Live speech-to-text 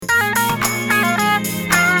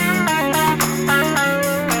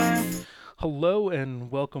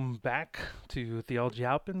welcome back to Theology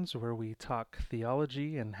Happens, where we talk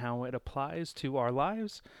theology and how it applies to our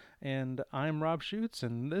lives. And I'm Rob Schutz,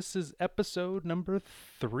 and this is episode number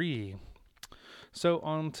 3. So,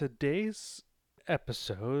 on today's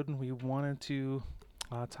episode, we wanted to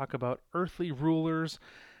talk about earthly rulers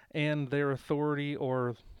and their authority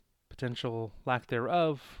or potential lack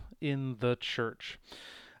thereof in the church.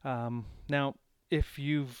 Now, if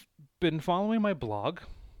you've been following my blog,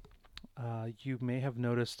 you may have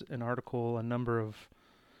noticed an article a number of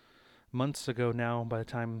months ago now, by the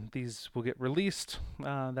time these will get released,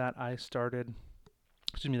 that I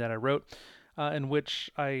wrote, in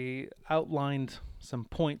which I outlined some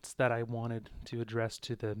points that I wanted to address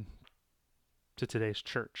to today's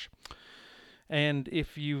church. And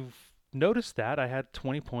if you've noticed that, I had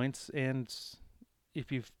 20 points, and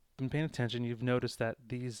if you've been paying attention, you've noticed that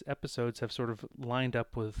these episodes have sort of lined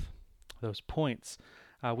up with those points.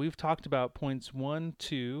 We've talked about points 1,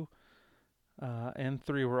 2, and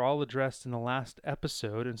 3 were all addressed in the last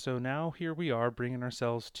episode, and so now here we are bringing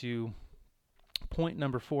ourselves to point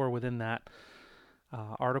number 4 within that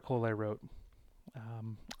article I wrote.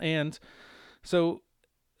 And so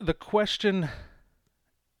the question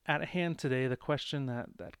at hand today, the question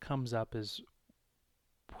that comes up is,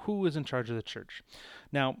 who is in charge of the church?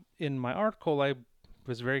 Now, in my article, I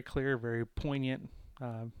was very clear, very poignant,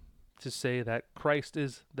 to say that Christ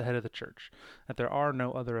is the head of the church, that there are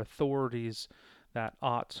no other authorities that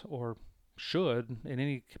ought or should, in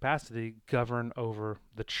any capacity, govern over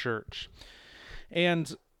the church.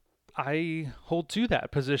 And I hold to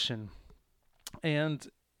that position. And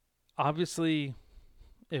obviously,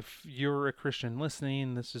 if you're a Christian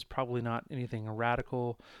listening, this is probably not anything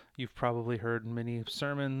radical. You've probably heard many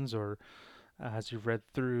sermons, or as you've read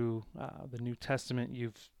through the New Testament,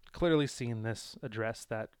 you've clearly seen this address,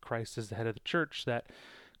 that Christ is the head of the church, that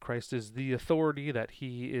Christ is the authority, that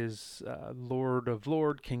he is Lord of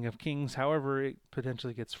Lords, King of Kings, however it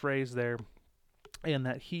potentially gets phrased there, and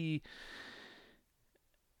that he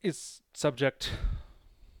is subject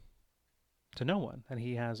to no one, and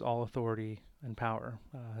he has all authority and power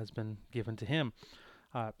has been given to him,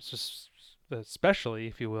 especially,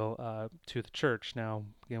 if you will, to the church. Now,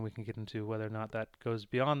 again, we can get into whether or not that goes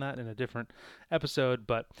beyond that in a different episode,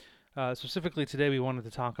 but specifically today we wanted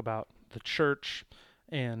to talk about the church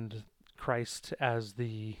and Christ as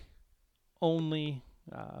the only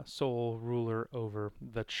sole ruler over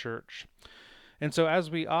the church. And so,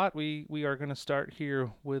 as we ought, we are going to start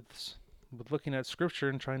here with looking at Scripture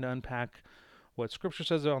and trying to unpack what Scripture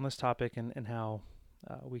says on this topic, and how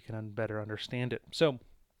we can better understand it. So,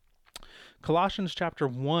 Colossians chapter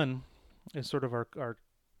 1 is sort of our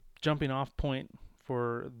jumping off point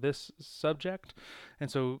for this subject. And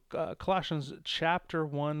so Colossians chapter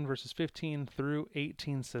 1 verses 15 through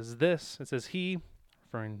 18 says this. It says, he,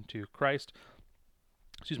 referring to Christ,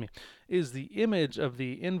 is the image of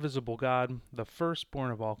the invisible God, the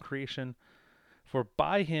firstborn of all creation. For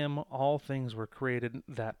by him all things were created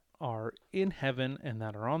that are in heaven and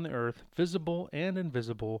that are on the earth, visible and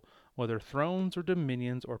invisible, whether thrones or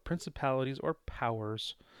dominions or principalities or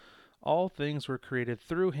powers. All things were created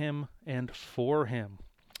through him and for him.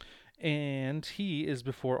 And he is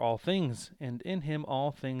before all things, and in him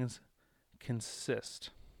all things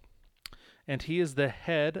consist. And he is the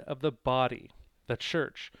head of the body, the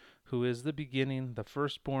church, who is the beginning, the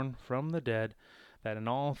firstborn from the dead, that in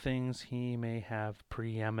all things he may have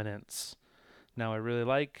preeminence. Now, I really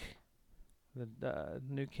like the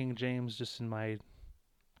New King James, just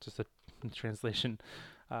a translation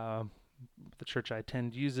the church I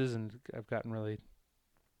attend uses, and I've gotten really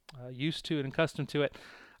used to it and accustomed to it.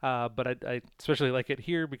 But I especially like it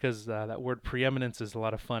here because that word preeminence is a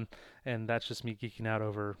lot of fun, and that's just me geeking out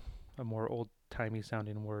over a more old-timey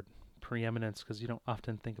sounding word, preeminence, because you don't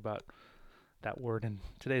often think about that word in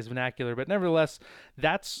today's vernacular. But nevertheless,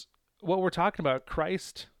 that's what we're talking about.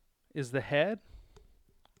 Christ is the head.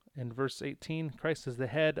 In verse 18, Christ is the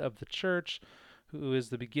head of the church, who is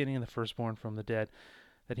the beginning and the firstborn from the dead,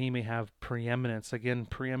 that he may have preeminence. Again,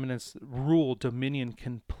 preeminence, rule, dominion,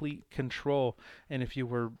 complete control. And if you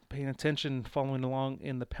were paying attention, following along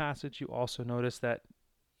in the passage, you also notice that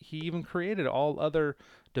he even created all other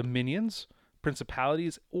dominions,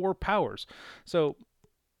 principalities, or powers. So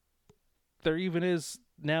there even is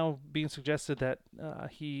now being suggested that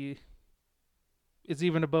he is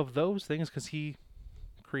even above those things because he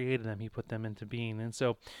created them. He put them into being. And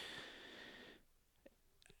so,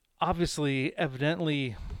 obviously,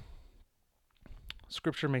 evidently,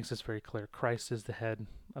 Scripture makes this very clear. Christ is the head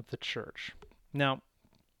of the church. Now,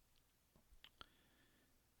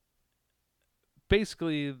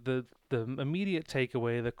 basically, the immediate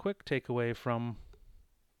takeaway, the quick takeaway from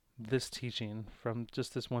this teaching from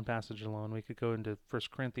just this one passage alone. We could go into 1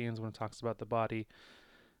 Corinthians when it talks about the body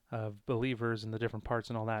of believers and the different parts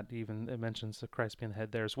and all that. Even it mentions the Christ being the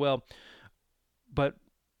head there as well. But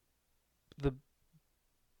the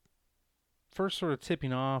first sort of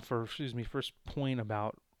tipping off, or first point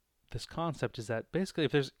about this concept is that basically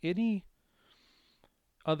if there's any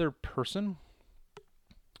other person,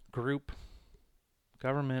 group,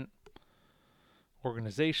 government,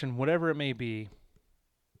 organization, whatever it may be,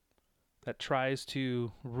 that tries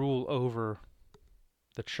to rule over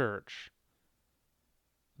the church,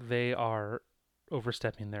 they are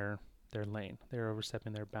overstepping their lane. They're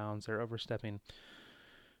overstepping their bounds. They're overstepping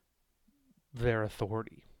their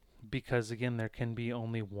authority. Because again, there can be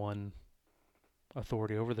only one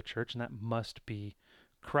authority over the church, and that must be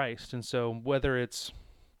Christ. And so whether it's,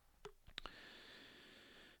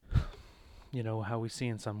 how we see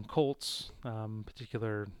in some cults,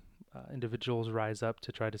 particular individuals rise up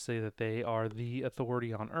to try to say that they are the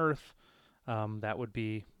authority on earth, that would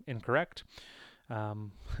be incorrect,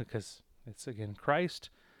 because it's again Christ,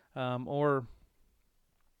 or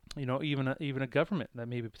even a government that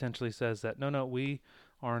maybe potentially says that no, we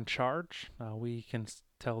are in charge. We can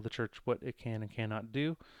tell the church what it can and cannot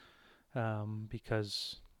do,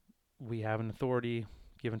 because we have an authority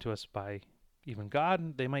given to us by even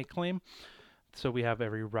God, they might claim. So we have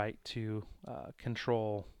every right to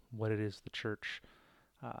control what it is the church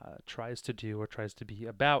tries to do or tries to be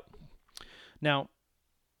about. Now,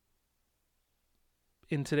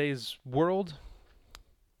 in today's world,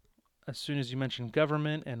 as soon as you mention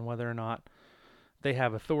government and whether or not they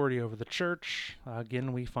have authority over the church,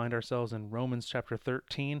 again, we find ourselves in Romans chapter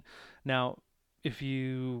 13. Now, if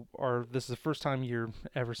this is the first time you're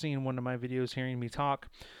ever seeing one of my videos, hearing me talk,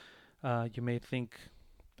 you may think,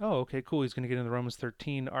 oh, okay, cool, he's going to get into the Romans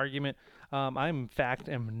 13 argument. I, in fact,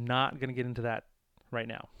 am not going to get into that right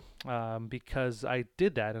now, because I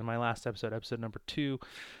did that in my last episode number 2.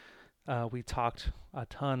 We talked a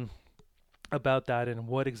ton about that and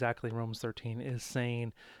what exactly Romans 13 is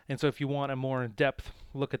saying. And so if you want a more in-depth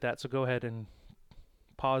look at that, so go ahead and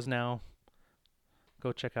pause now,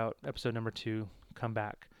 go check out episode number 2, come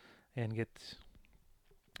back and get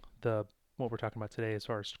what we're talking about today as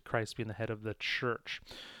far as Christ being the head of the church.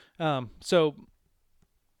 So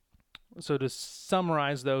to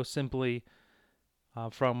summarize, though, simply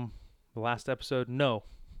from the last episode, no,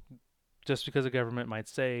 just because a government might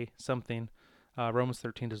say something, Romans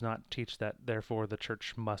 13 does not teach that, therefore the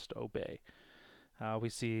church must obey. We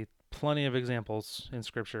see plenty of examples in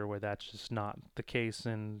Scripture where that's just not the case,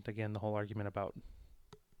 and again, the whole argument about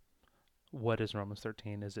what is Romans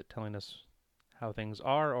 13. Is it telling us how things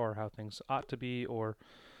are or how things ought to be or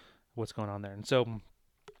what's going on there? And so,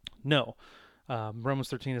 no, Romans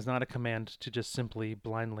 13 is not a command to just simply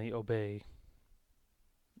blindly obey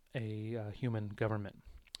a human government.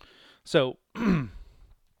 So,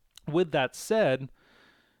 with that said,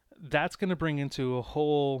 that's going to bring into a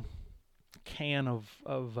whole can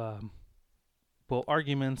of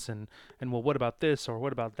arguments and well, what about this or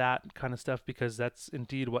what about that kind of stuff, because that's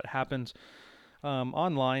indeed what happens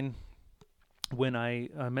online. When I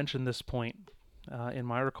mentioned this point in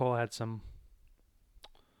my article, I had some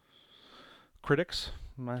critics,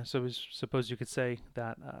 so I suppose you could say,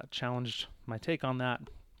 that challenged my take on that.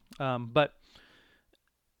 But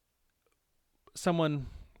someone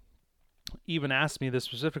even asked me this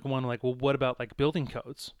specific one, like, well, what about like building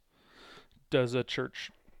codes? Does a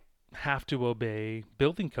church have to obey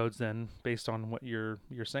building codes then, based on what you're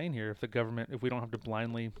saying here? If we don't have to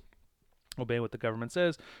blindly obey what the government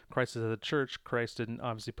says, Christ is at the church, Christ didn't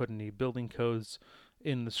obviously put any building codes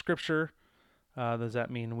in the Scripture, does that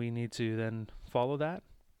mean we need to then follow that?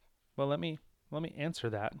 Well, let me answer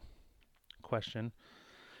that question,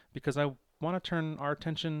 because I want to turn our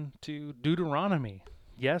attention to Deuteronomy.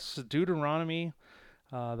 Yes, Deuteronomy,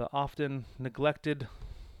 the often neglected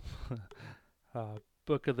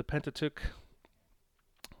book of the Pentateuch.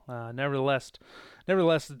 Nevertheless,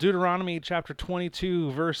 Deuteronomy chapter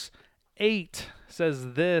 22, verse 8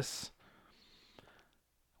 says this: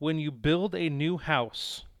 when you build a new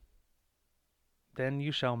house, then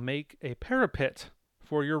you shall make a parapet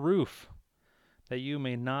for your roof, that you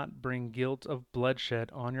may not bring guilt of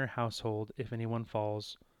bloodshed on your household if anyone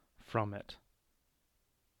falls from it.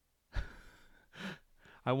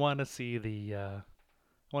 I want to see the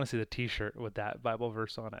T-shirt with that Bible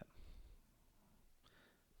verse on it.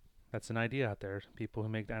 That's an idea out there. People who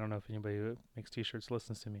make, I don't know if anybody who makes T-shirts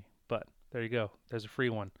listens to me, but there you go. There's a free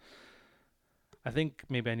one. I think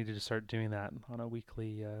maybe I need to just start doing that on a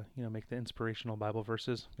weekly, make the inspirational Bible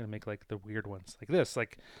verses. I'm going to make like the weird ones like this.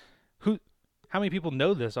 Like, How many people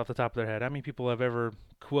know this off the top of their head? How many people have ever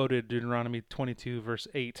quoted Deuteronomy 22 verse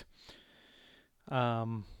 8?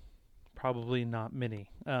 Probably not many.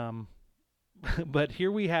 But here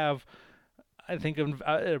we have, I think,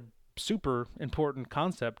 a super important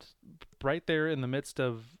concept right there in the midst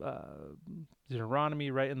of Deuteronomy,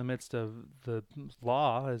 right in the midst of the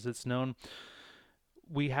law as it's known.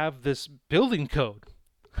 We have this building code.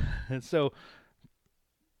 And so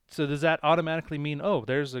does that automatically mean, oh,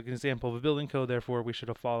 there's an example of a building code, therefore we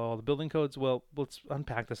should follow all the building codes? Well, let's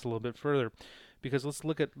unpack this a little bit further, because let's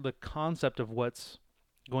look at the concept of what's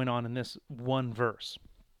going on in this one verse.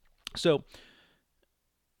 So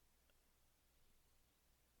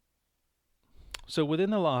within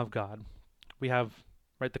the law of God, we have,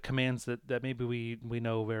 right, the commands that maybe we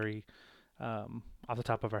know very off the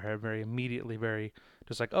top of our head, very immediately, very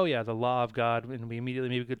just like, oh yeah, the law of God, and we immediately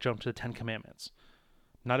maybe could jump to the 10 Commandments.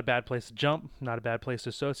 Not a bad place to jump, not a bad place to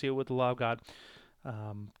associate with the law of God.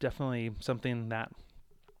 Definitely something that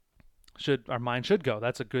our mind should go.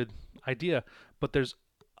 That's a good idea. But there's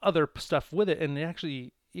other stuff with it, and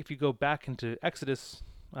actually, if you go back into Exodus,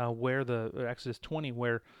 Exodus 20,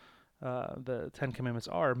 where the 10 Commandments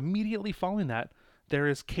are, immediately following that, there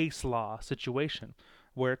is case law situation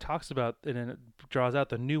where it talks about, and it draws out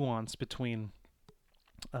the nuance between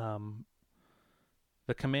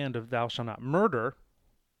the command of thou shalt not murder,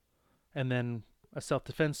 and then a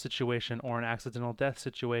self-defense situation or an accidental death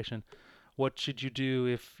situation. What should you do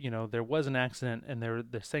if, there was an accident, and there were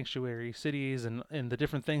the sanctuary cities and the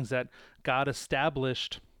different things that God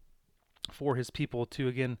established for his people to,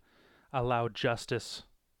 again, allow justice,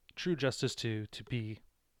 true justice to be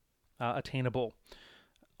attainable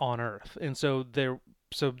on earth. And so there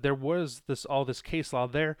was all this case law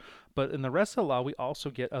there, but in the rest of the law we also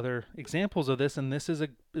get other examples of this, and this is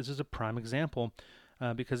a prime example.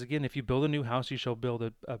 Because again, if you build a new house, you shall build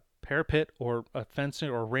a parapet or a fencing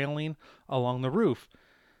or railing along the roof.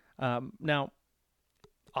 Now,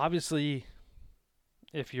 obviously,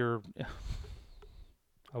 if you're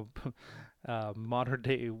a modern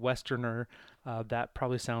day Westerner, that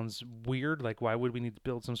probably sounds weird. Like, why would we need to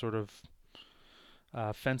build some sort of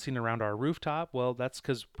fencing around our rooftop? Well, that's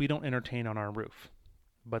because we don't entertain on our roof,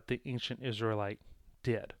 but the ancient Israelite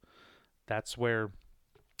did. That's where,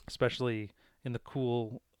 especially in the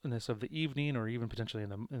coolness of the evening, or even potentially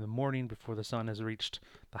in the morning before the sun has reached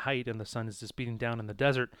the height and the sun is just beating down in the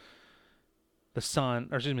desert,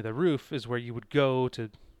 the roof is where you would go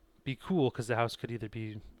to be cool, because the house could either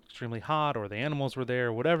be extremely hot or the animals were there,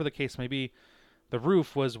 or whatever the case may be. The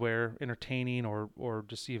roof was where entertaining or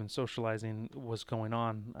just even socializing was going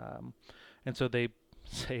on. And so they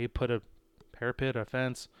say put a parapet, a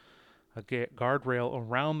fence, a guardrail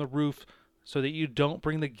around the roof, so that you don't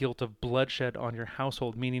bring the guilt of bloodshed on your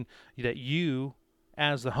household, meaning that you,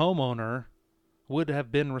 as the homeowner, would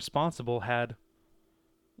have been responsible had,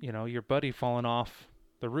 your buddy fallen off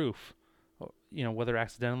the roof, whether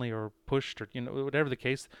accidentally or pushed, or, whatever the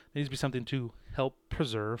case. There needs to be something to help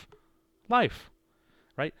preserve life,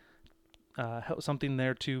 right? Something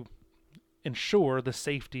there to ensure the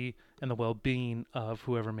safety and the well-being of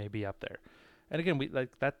whoever may be up there. And again, we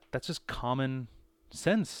like that. That's just common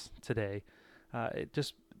sense today. It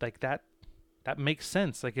just like that makes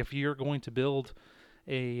sense. Like, if you're going to build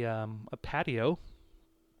a patio,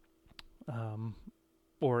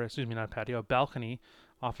 or excuse me, not a patio, a balcony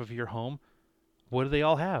off of your home, what do they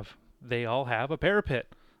all have? They all have a parapet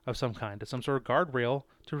of some kind, some sort of guardrail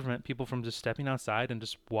to prevent people from just stepping outside and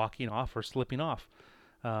just walking off or slipping off.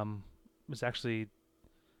 Was actually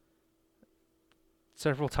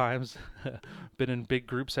several times been in big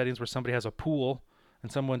group settings where somebody has a pool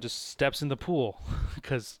and someone just steps in the pool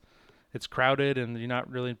because it's crowded and you're not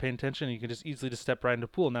really paying attention. You can just easily just step right into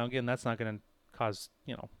the pool. Now, again, that's not going to cause,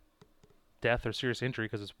 death or serious injury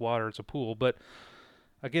because it's water, it's a pool. But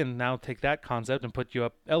again, now take that concept and put you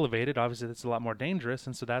up elevated. Obviously, that's a lot more dangerous.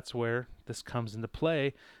 And so that's where this comes into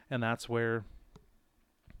play. And that's where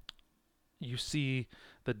you see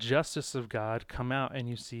the justice of God come out, and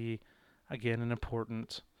you see, again, an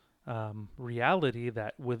important reality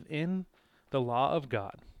that within the law of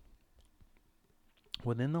God,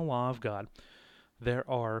 there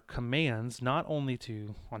are commands not only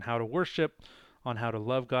on how to worship, on how to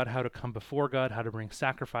love God, how to come before God, how to bring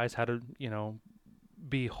sacrifice, how to,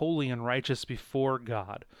 be holy and righteous before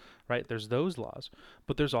God, right? There's those laws,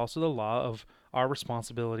 but there's also the law of our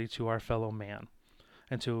responsibility to our fellow man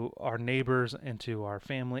and to our neighbors and to our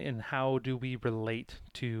family, and how do we relate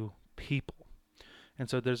to people. And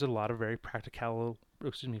so there's a lot of very practical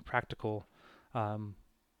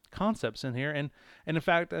concepts in here. And in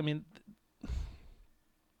fact, I mean,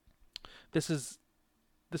 this is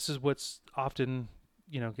this is what's often,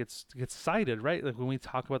 gets cited, right? Like when we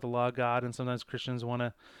talk about the law of God, and sometimes Christians want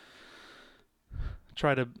to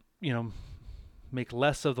try to, make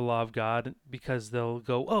less of the law of God because they'll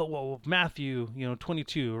go, oh, well, Matthew,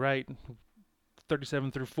 22, right?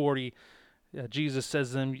 37 through 40, Jesus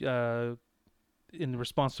says them in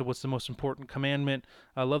response to what's the most important commandment,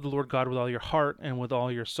 love the Lord God with all your heart and with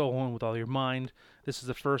all your soul and with all your mind. This is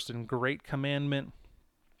the first and great commandment.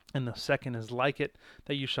 And the second is like it,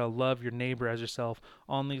 that you shall love your neighbor as yourself.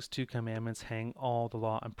 On these two commandments hang all the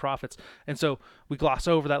law and prophets. And so we gloss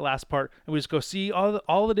over that last part, and we just go, see,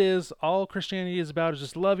 all Christianity is about is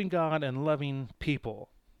just loving God and loving people.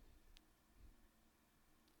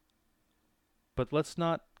 But let's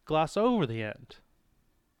not gloss over the end.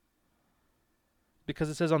 Because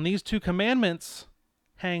it says, on these two commandments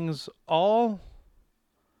hangs all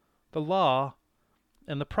the law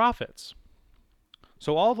and the prophets.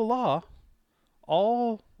 So all the law,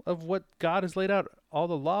 all of what God has laid out, all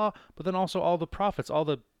the law, but then also all the prophets, all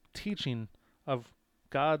the teaching of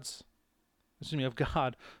God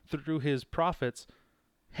through his prophets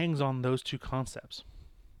hangs on those two concepts.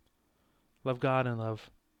 Love God and love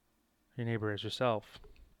your neighbor as yourself.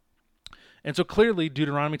 And so clearly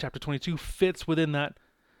Deuteronomy chapter 22 fits within that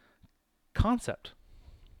concept,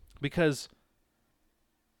 because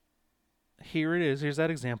here it is. Here's that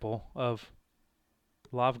example of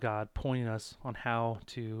law of God pointing us on how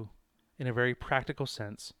to, in a very practical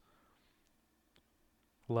sense,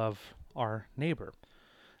 love our neighbor.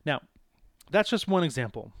 Now, that's just one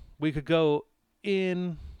example. We could go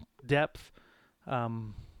in depth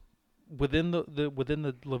within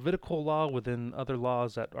the Levitical law, within other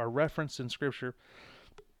laws that are referenced in Scripture.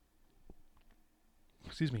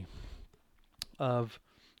 Of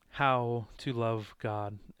how to love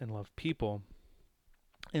God and love people.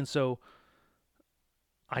 And so,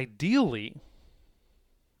 ideally,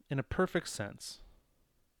 in a perfect sense,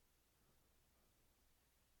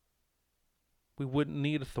 we wouldn't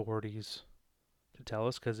need authorities to tell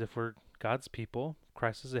us, because if we're God's people,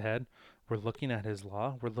 Christ is ahead, we're looking at his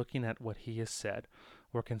law, we're looking at what he has said,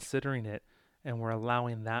 we're considering it, and we're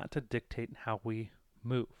allowing that to dictate how we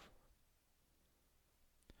move.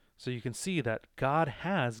 So you can see that God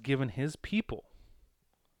has given his people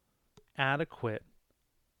adequate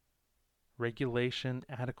regulation,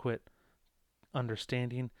 adequate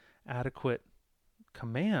understanding, adequate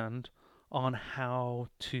command on how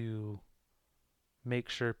to make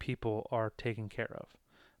sure people are taken care of,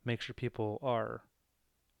 make sure people are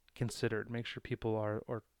considered, make sure people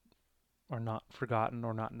are not forgotten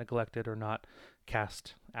or not neglected or not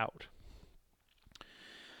cast out.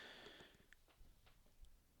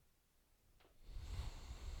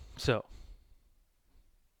 So,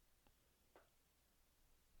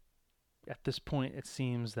 at this point, it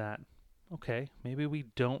seems that, okay, maybe we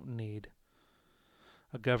don't need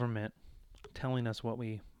a government telling us what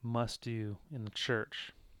we must do in the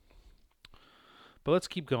church. But let's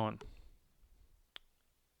keep going.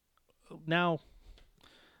 Now,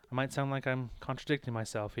 I might sound like I'm contradicting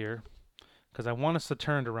myself here, because I want us to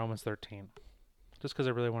turn to Romans 13, just because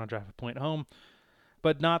I really want to drive a point home.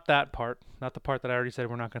 But not that part, not the part that I already said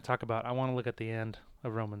we're not going to talk about. I want to look at the end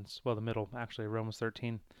of the middle, actually, Romans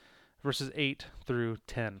 13, verses 8 through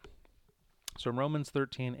 10. So in Romans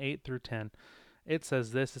 13, 8 through 10, it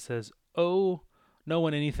says this. It says, owe no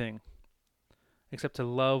one anything except to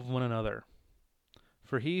love one another.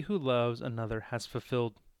 For he who loves another has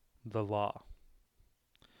fulfilled the law.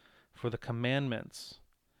 For the commandments,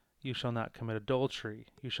 you shall not commit adultery,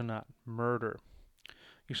 you shall not murder,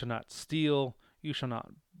 you shall not steal, you shall not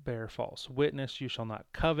bear false witness, you shall not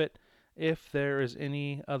covet. If there is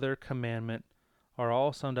any other commandment, are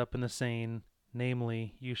all summed up in the saying,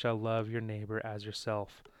 namely, you shall love your neighbor as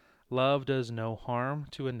yourself. Love does no harm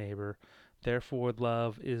to a neighbor, therefore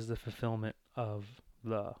love is the fulfillment of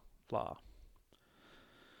the law.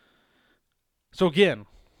 So again,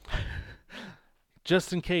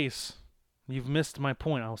 just in case you've missed my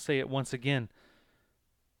point, I'll say it once again.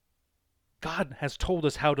 God has told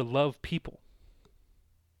us how to love people.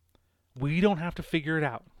 We don't have to figure it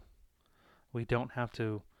out. We don't have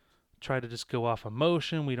to try to just go off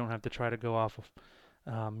emotion. We don't have to try to go off of,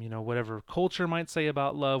 whatever culture might say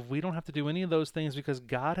about love. We don't have to do any of those things, because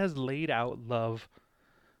God has laid out love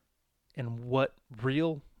and what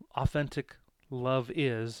real, authentic love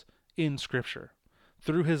is in Scripture,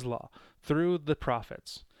 through his law, through the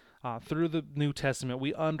prophets, through the New Testament.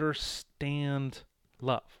 We understand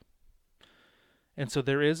love. And so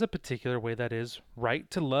there is a particular way that is right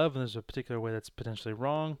to love, and there's a particular way that's potentially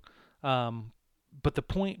wrong. But the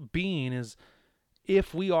point being is,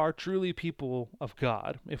 if we are truly people of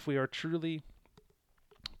God, if we are truly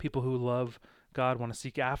People who love God want to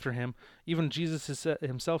seek after him. Even Jesus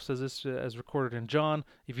himself says this, as recorded in John,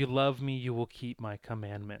 if you love me, you will keep my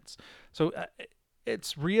commandments. So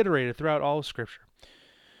it's reiterated throughout all of Scripture.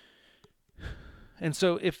 And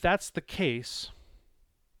so if that's the case,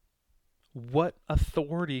 what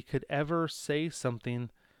authority could ever say something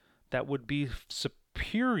that would be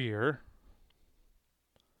superior,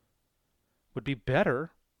 would be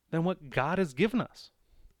better than what God has given us?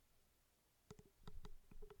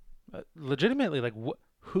 Legitimately, like,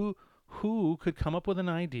 who could come up with an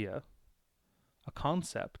idea, a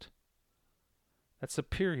concept that's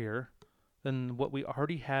superior than what we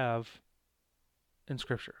already have in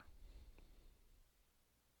Scripture?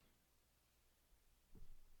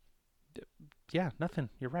 Yeah, nothing.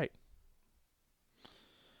 You're right.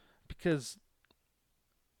 Because,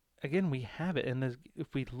 again, we have it. And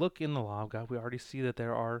if we look in the law of God, we already see that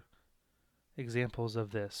there are examples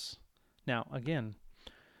of this. Now, again,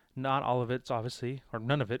 not all of it's obviously, or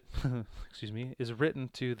none of it, excuse me, is written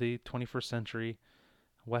to the 21st century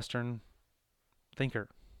Western thinker.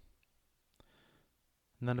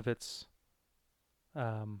 None of it's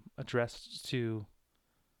addressed to,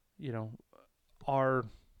 our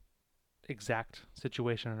exact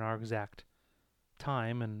situation and our exact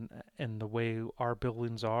time and the way our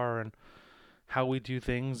buildings are and how we do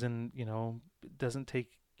things. And, it doesn't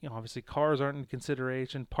take, obviously cars aren't in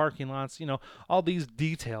consideration, parking lots, all these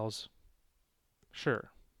details.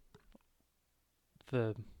 Sure.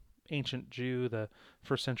 The ancient Jew, the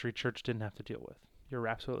first century church didn't have to deal with. You're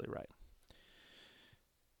absolutely right.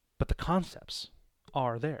 But the concepts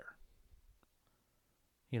are there.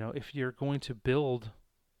 If you're going to build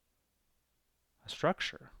a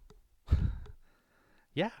structure,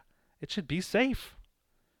 yeah, it should be safe.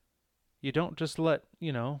 You don't just let,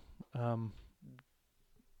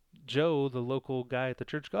 Joe, the local guy at the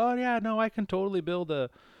church, go, oh yeah, no, I can totally build a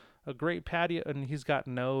great patio, and he's got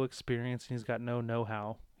no experience and he's got no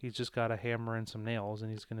know-how. He's just got a hammer and some nails,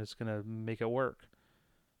 and he's just gonna make it work.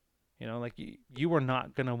 Like you are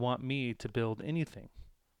not gonna want me to build anything.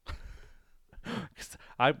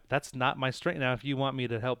 That's not my strength. Now, if you want me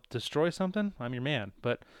to help destroy something, I'm your man.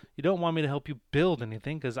 But you don't want me to help you build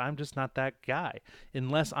anything, because I'm just not that guy,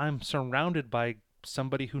 unless I'm surrounded by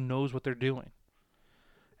somebody who knows what they're doing.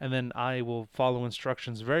 And then I will follow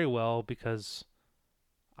instructions very well, because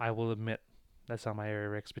I will admit that's not my area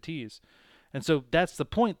of expertise. And so that's the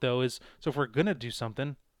point, though, is so if we're going to do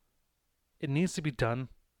something, it needs to be done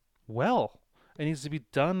well. It needs to be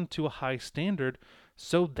done to a high standard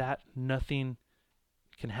so that nothing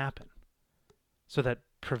can happen. So that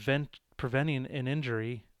preventing an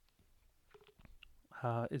injury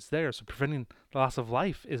is there. So preventing the loss of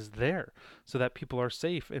life is there, so that people are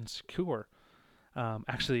safe and secure.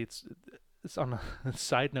 Actually, it's on a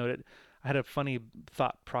side note. I had a funny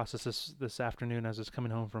thought process this afternoon as I was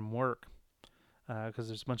coming home from work, because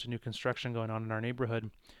there's a bunch of new construction going on in our neighborhood,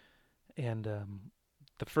 and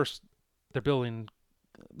they're building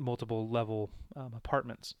multiple level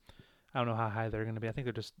apartments. I don't know how high they're going to be. I think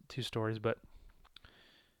they're just 2 stories. But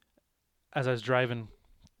as I was driving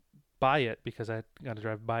by it, because I got to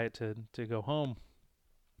drive by it to go home,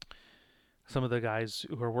 some of the guys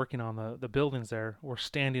who are working on the buildings there were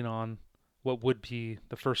standing on what would be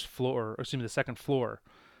the the second floor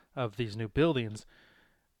of these new buildings.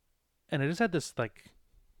 And I just had this, like,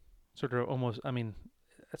 sort of almost,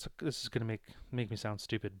 this is going to make me sound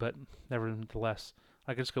stupid, but nevertheless,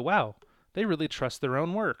 I could just go, wow, they really trust their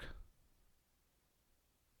own work.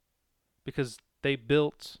 Because they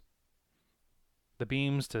built the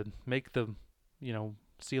beams to make the,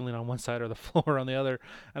 ceiling on one side or the floor on the other.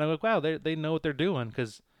 And I'm like, wow, they know what they're doing,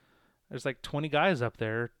 because there's like 20 guys up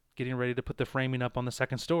there getting ready to put the framing up on the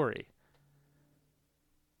second story.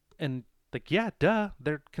 And like, yeah, duh,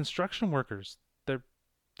 they're construction workers. They're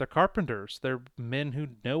carpenters. They're men who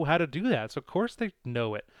know how to do that. So of course they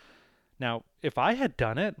know it. Now, if I had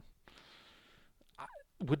done it, I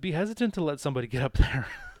would be hesitant to let somebody get up there.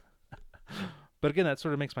 But again, that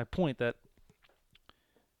sort of makes my point that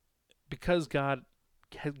because God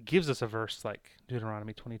gives us a verse like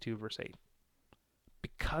Deuteronomy 22 verse 8,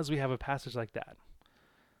 because we have a passage like that,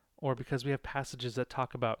 or because we have passages that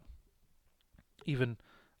talk about even,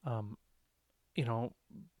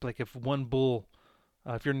 like if one bull,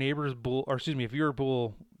 if your neighbor's bull, or excuse me, if your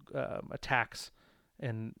bull attacks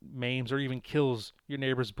and maims or even kills your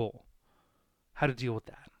neighbor's bull, how to deal with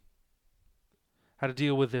that. How to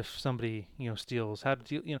deal with if somebody, steals, how to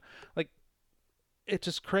deal, like, it's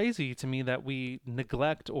just crazy to me that we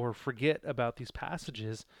neglect or forget about these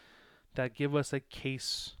passages that give us a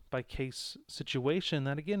case by case situation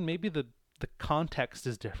that, again, maybe the context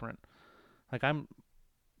is different. Like, I'm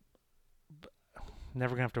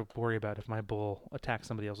never going to have to worry about if my bull attacks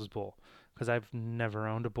somebody else's bull, because I've never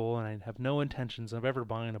owned a bull and I have no intentions of ever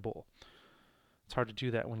buying a bull. It's hard to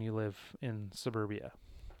do that when you live in suburbia.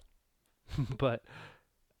 but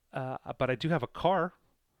I do have a car,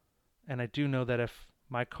 and I do know that if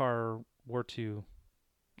my car were to,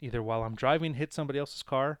 either while I'm driving, hit somebody else's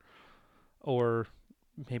car, or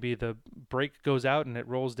maybe the brake goes out and it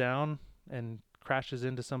rolls down and crashes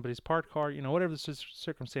into somebody's parked car, whatever the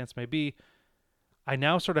circumstance may be, I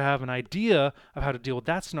now sort of have an idea of how to deal with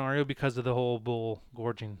that scenario because of the whole bull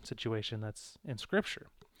gorging situation that's in Scripture.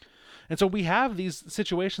 And so we have these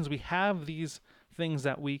situations, we have these things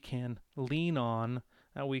that we can lean on,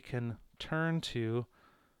 that we can turn to,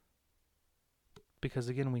 because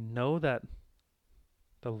again, we know that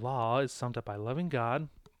the law is summed up by loving God,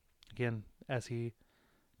 again, as He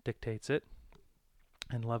dictates it,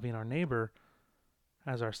 and loving our neighbor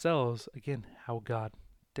as ourselves, again, how God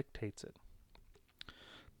dictates it.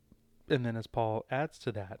 And then as Paul adds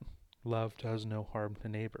to that, love does no harm to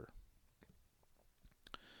neighbor.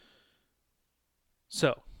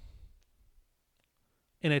 So,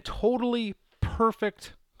 in a totally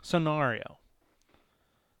perfect scenario,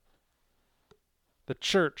 the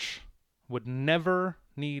church would never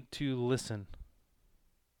need to listen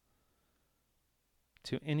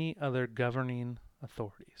to any other governing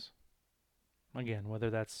authorities. Again, whether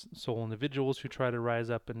that's sole individuals who try to rise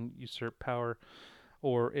up and usurp power,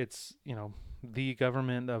 or it's, the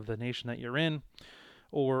government of the nation that you're in,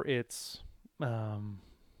 or it's,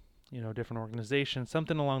 different organizations,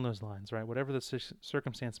 something along those lines, right? Whatever the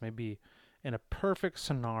circumstance may be, in a perfect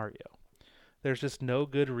scenario, there's just no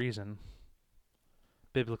good reason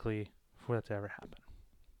biblically for that to ever happen.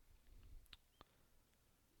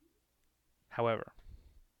 However,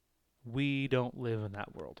 we don't live in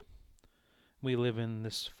that world. We live in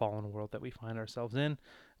this fallen world that we find ourselves in.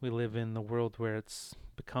 We live in the world where it's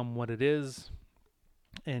become what it is,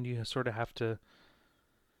 and you sort of have to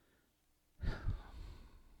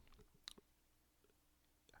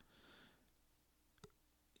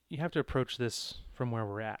approach this from where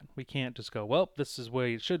we're at. We can't just go, well, this is the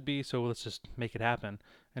way it should be, so let's just make it happen,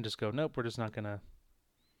 and just go, nope, we're just not going to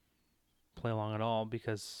play along at all,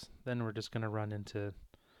 because then we're just going to run into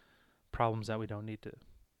problems that we don't need to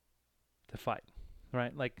fight,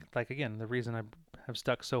 right? Like again, the reason I have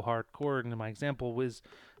stuck so hardcore into my example was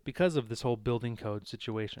because of this whole building code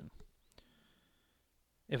situation.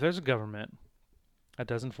 If there's a government that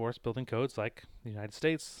does enforce building codes, like the United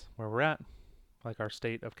States, where we're at, like our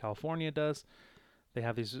state of California does, they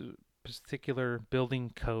have these particular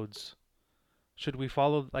building codes. Should we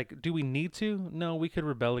follow, do we need to? No, we could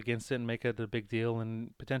rebel against it and make it a big deal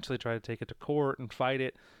and potentially try to take it to court and fight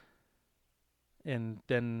it, and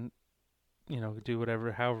then do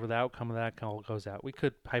however the outcome of that all goes out. We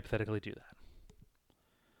could hypothetically do that.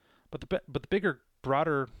 But the bigger,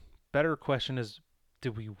 broader, better question is,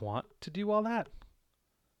 do we want to do all that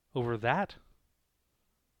over that?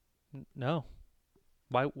 No.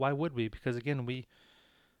 Why would we? Because again, we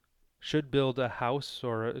should build a house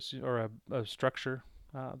or a structure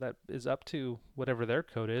that is up to whatever their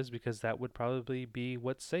code is, because that would probably be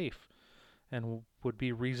what's safe and would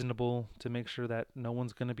be reasonable to make sure that no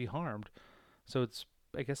one's going to be harmed. So it's,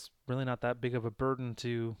 I guess, really not that big of a burden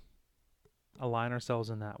to align ourselves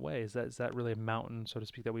in that way. Is that really a mountain, so to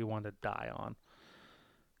speak, that we want to die on?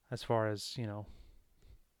 As far as,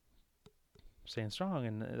 staying strong,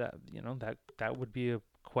 and that would be a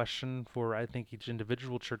question for, I think, each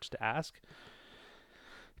individual church to ask.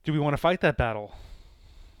 Do we want to fight that battle?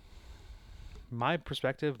 My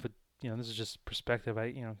perspective, but this is just perspective.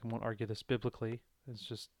 I won't argue this biblically. It's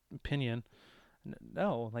just opinion.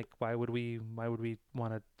 No, why would we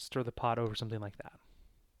want to stir the pot over something like that?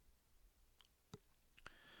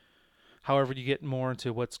 However, you get more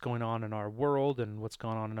into what's going on in our world and what's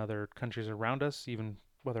going on in other countries around us, even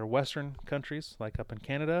whether Western countries, like up in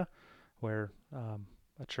Canada, where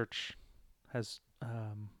a church has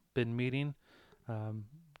been meeting,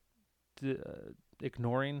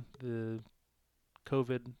 ignoring the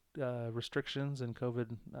COVID restrictions and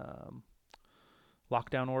COVID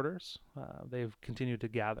lockdown orders. They've continued to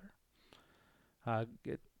gather. And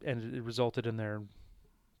it resulted in their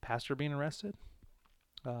pastor being arrested.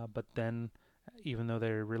 But then, even though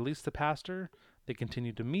they released the pastor, they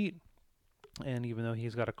continued to meet. And even though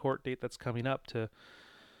he's got a court date that's coming up to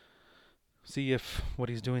see if what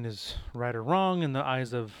he's doing is right or wrong in the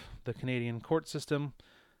eyes of the Canadian court system,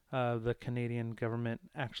 the Canadian government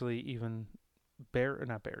actually even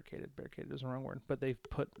barricaded is the wrong word, but they've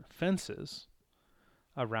put fences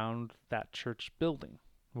around that church building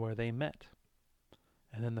where they met.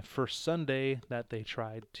 And then the first Sunday that they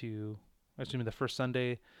tried to, assuming the first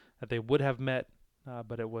Sunday that they would have met,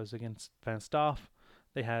 but it was against fenced off.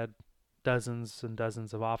 They had dozens and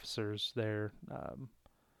dozens of officers there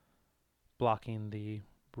blocking the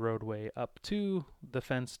roadway up to the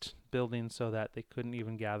fenced building so that they couldn't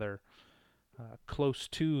even gather close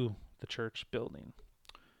to the church building.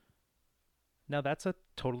 Now that's a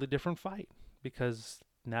totally different fight, because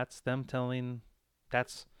that's them telling,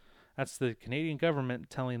 that's the Canadian government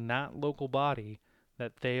telling that local body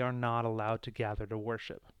that they are not allowed to gather to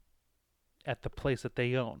worship at the place that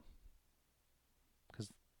they own. Because,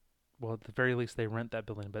 well, at the very least they rent that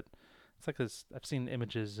building, but it's like this. I've seen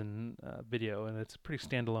images and video, and it's a pretty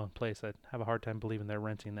standalone place. I have a hard time believing they're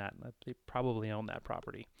renting that. They probably own that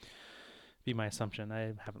property. Be my assumption.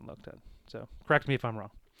 I haven't looked at it, so correct me if I'm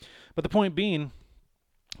wrong. But the point being,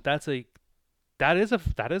 that is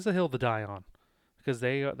a hill to die on, because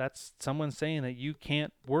that's someone saying that you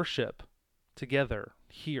can't worship together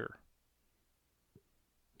here.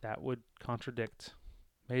 That would contradict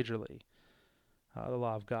majorly the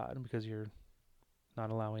law of God, because you're not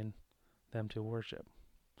allowing them to worship.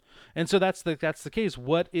 And so that's the case.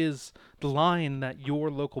 What is the line that your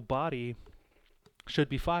local body should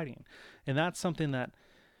be fighting? And that's something that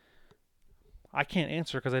I can't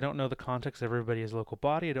answer, because I don't know the context of everybody's local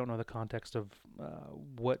body. I don't know the context of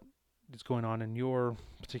what is going on in your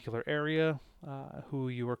particular area, who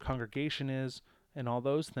your congregation is, and all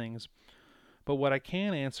those things. But what I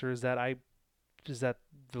can answer is that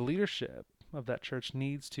the leadership of that church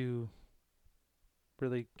needs to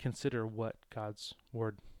really consider what God's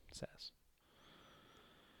word says.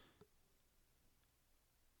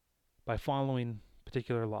 By following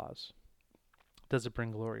particular laws, does it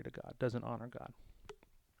bring glory to God? Does it honor God?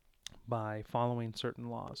 By following certain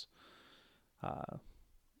laws,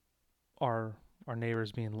 are our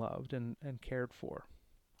neighbors being loved and cared for?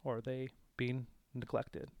 Or are they being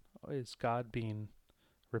neglected? Is God being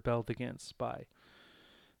rebelled against by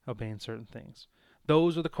obeying certain things?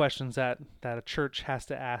 Those are the questions that a church has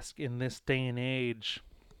to ask in this day and age,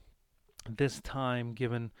 this time,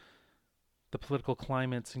 given the political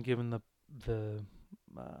climates and given the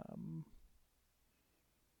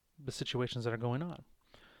situations that are going on.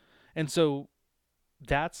 And so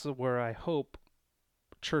that's where I hope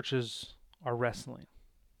churches are wrestling.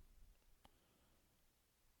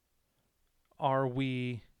 Are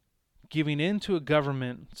we giving in to a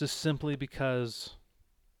government just simply because,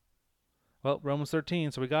 well, Romans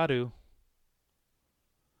 13, so we got to?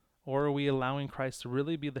 Or are we allowing Christ to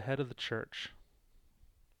really be the head of the church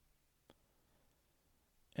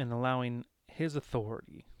and allowing his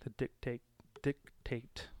authority to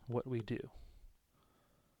dictate what we do?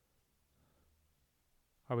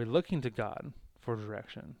 Are we looking to God for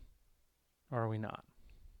direction, or are we not?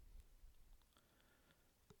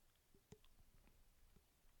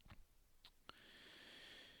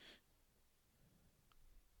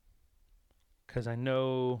 Because I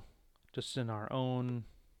know just in our own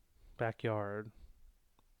backyard,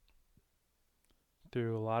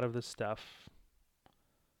 through a lot of this stuff,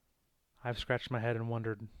 I've scratched my head and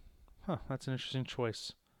wondered, that's an interesting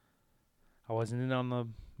choice. I wasn't in on the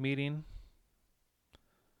meeting.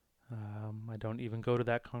 I don't even go to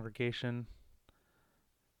that congregation.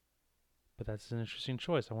 But that's an interesting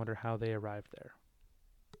choice. I wonder how they arrived there.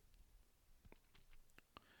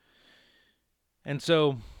 And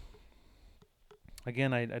so,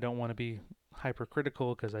 again, I don't want to be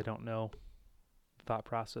hypercritical, because I don't know the thought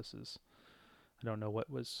processes. I don't know what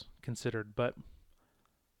was considered. But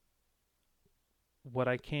what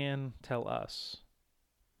I can tell us,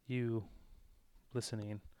 you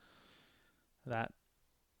listening, that,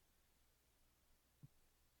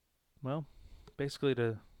 well, basically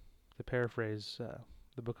to paraphrase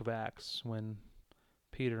the book of Acts, when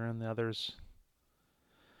Peter and the others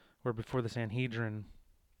were before the Sanhedrin,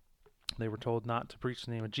 they were told not to preach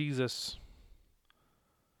the name of Jesus,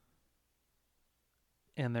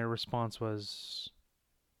 and their response was,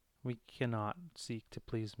 we cannot seek to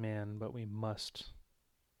please man, but we must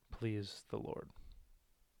please the Lord.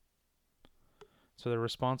 So their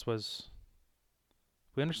response was,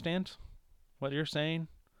 we understand what you're saying.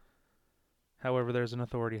 However, there's an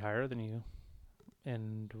authority higher than you,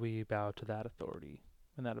 and we bow to that authority,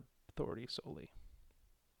 and that authority solely.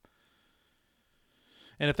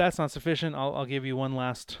 And if that's not sufficient, I'll give you one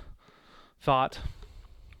last thought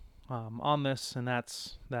on this, and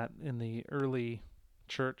that's that in the early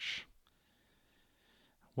church,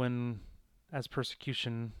 when as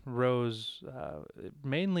persecution rose, it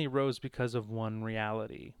mainly rose because of one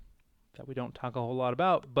reality that we don't talk a whole lot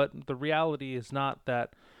about, but the reality is not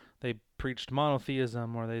that they preached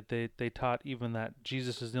monotheism, or they taught even that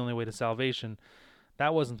Jesus is the only way to salvation.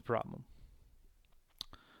 That wasn't the problem.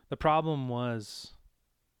 The problem was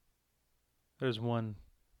there's one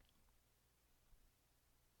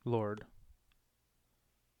Lord,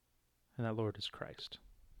 and that Lord is Christ.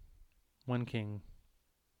 One King,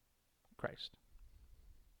 Christ.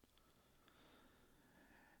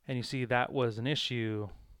 And you see, that was an issue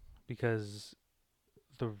because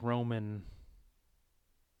the Roman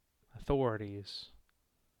authorities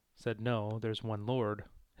said, no, there's one Lord.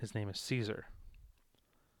 His name is Caesar.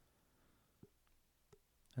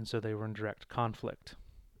 And so they were in direct conflict.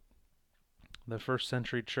 The first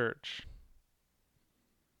century church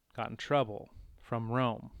got in trouble from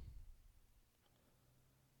Rome,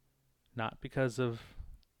 not because of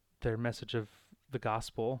their message of the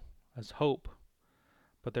gospel as hope,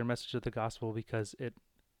 but their message of the gospel because it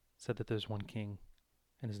said that there's one king,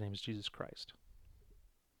 and his name is Jesus Christ.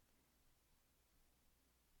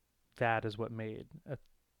 That is what made an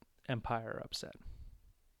empire upset.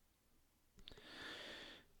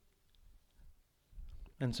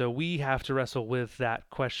 And so we have to wrestle with that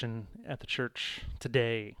question at the church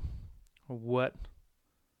today. What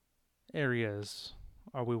areas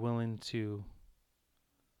are we willing to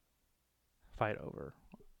fight over?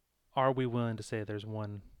 Are we willing to say there's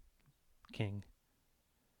one king,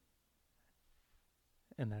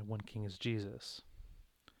 and that one king is Jesus?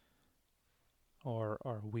 Or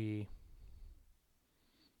are we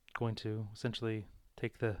going to essentially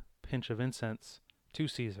take the pinch of incense to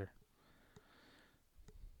Caesar?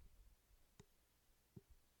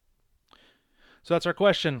 So that's our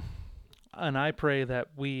question. And I pray that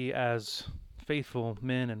we, as faithful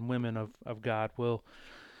men and women of God, will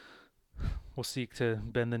seek to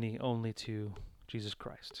bend the knee only to Jesus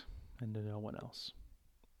Christ and to no one else.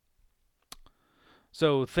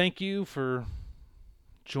 So thank you for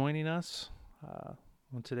joining us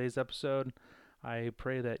on today's episode. I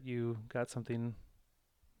pray that you got something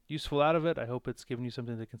useful out of it. I hope it's given you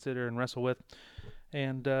something to consider and wrestle with.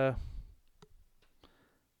 And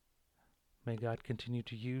may God continue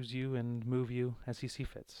to use you and move you as he sees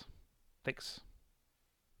fits. Thanks.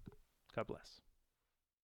 God bless.